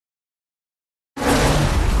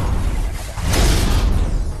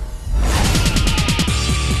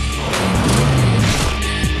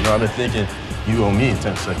started thinking, you owe me a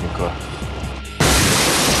 10-second car.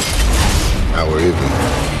 Now we're even.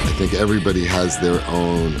 I think everybody has their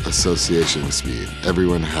own association with speed.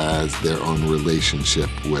 Everyone has their own relationship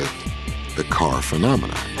with the car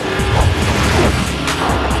phenomenon.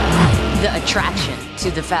 The attraction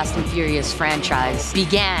to the Fast and Furious franchise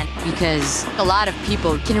began because a lot of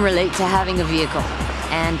people can relate to having a vehicle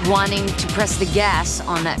and wanting to press the gas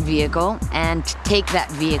on that vehicle and take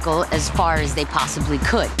that vehicle as far as they possibly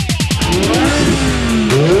could. It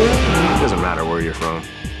doesn't matter where you're from,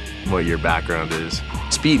 what your background is.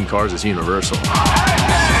 Speed in cars is universal.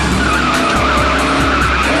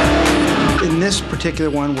 In this particular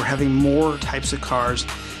one, we're having more types of cars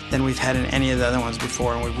than we've had in any of the other ones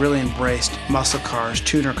before, and we've really embraced muscle cars,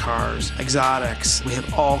 tuner cars, exotics. We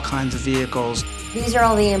have all kinds of vehicles. These are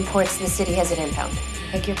all the imports the city has at impound.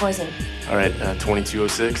 Pick your poison. All right,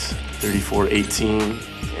 2206, 3418,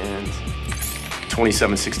 and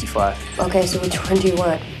 2765. Okay, so which one do you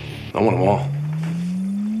want? I want them all.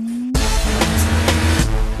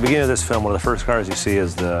 At the beginning of this film, one of the first cars you see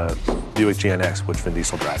is the Buick GNX, which Vin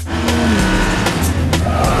Diesel drives.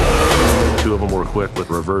 Two of them were equipped with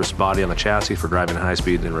reverse body on the chassis for driving high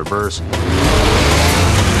speed in reverse.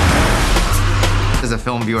 As a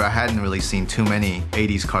film viewer, I hadn't really seen too many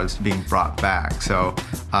 80s cars being brought back. So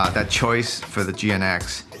that choice for the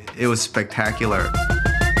GNX, it was spectacular.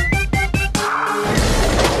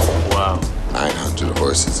 Wow. 900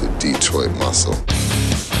 horses of Detroit muscle.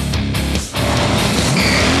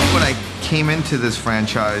 When I came into this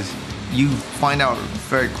franchise, you find out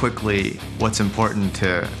very quickly what's important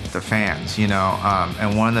to the fans, you know?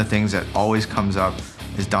 And one of the things that always comes up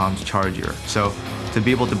is Dom's Charger. So to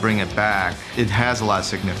be able to bring it back, it has a lot of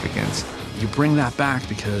significance. You bring that back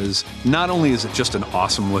because not only is it just an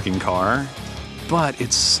awesome looking car, but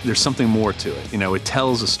there's something more to it. You know, it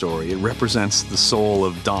tells a story. It represents the soul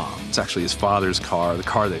of Dom. It's actually his father's car, the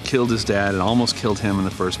car that killed his dad and almost killed him in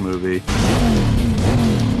the first movie.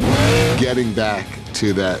 Getting back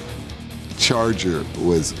to that Charger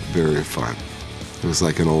was very fun. It was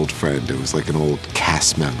like an old friend. It was like an old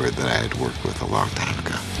cast member that I had worked with a long time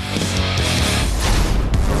ago.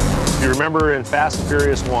 If you remember in Fast and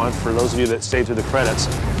Furious 1, for those of you that stayed through the credits,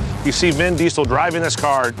 you see Vin Diesel driving this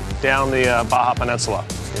car down the Baja Peninsula,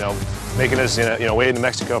 you know, making his way into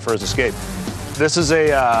Mexico for his escape. This is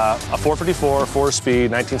a 454,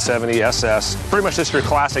 4-speed, 1970 SS, pretty much just your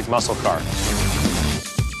classic muscle car.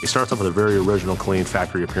 He starts off with a very original, clean,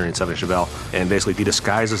 factory-appearing 7 Chevelle, and basically he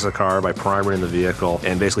disguises the car by primering the vehicle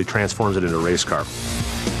and basically transforms it into a race car.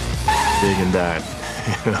 Digging that.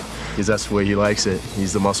 Because that's the way he likes it.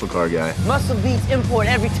 He's the muscle car guy. Muscle beats import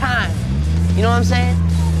every time. You know what I'm saying?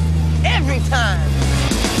 Every time.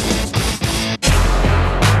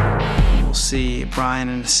 We'll see Brian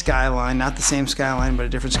in a Skyline, not the same Skyline, but a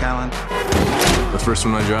different Skyline. The first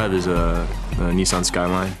one I drive is a Nissan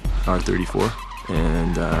Skyline R34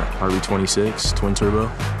 and RB26 twin turbo,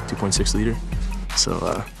 2.6 liter. So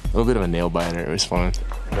a little bit of a nail biter. It was fun.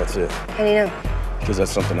 That's it. How do you know? Because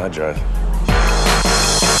that's something I drive.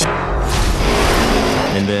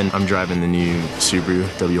 And then I'm driving the new Subaru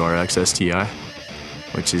WRX STI,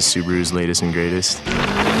 which is Subaru's latest and greatest.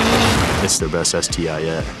 It's their best STI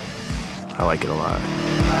yet. I like it a lot.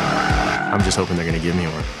 I'm just hoping they're gonna give me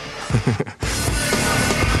one.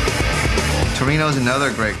 Torino's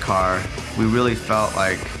another great car. We really felt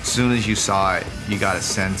like as soon as you saw it, you got a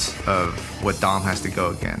sense of what Dom has to go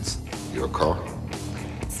against. Your car?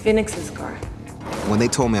 It's Phoenix's car. When they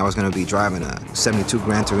told me I was going to be driving a 72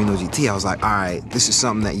 Gran Torino GT, I was like, all right, this is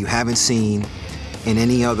something that you haven't seen in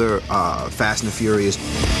any other Fast and the Furious.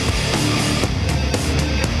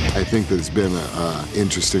 I think there's been an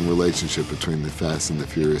interesting relationship between the Fast and the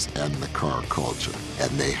Furious and the car culture.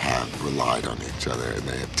 And they have relied on each other and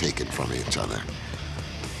they have taken from each other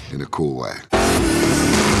in a cool way.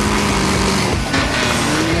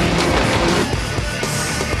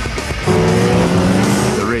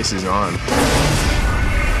 The race is on.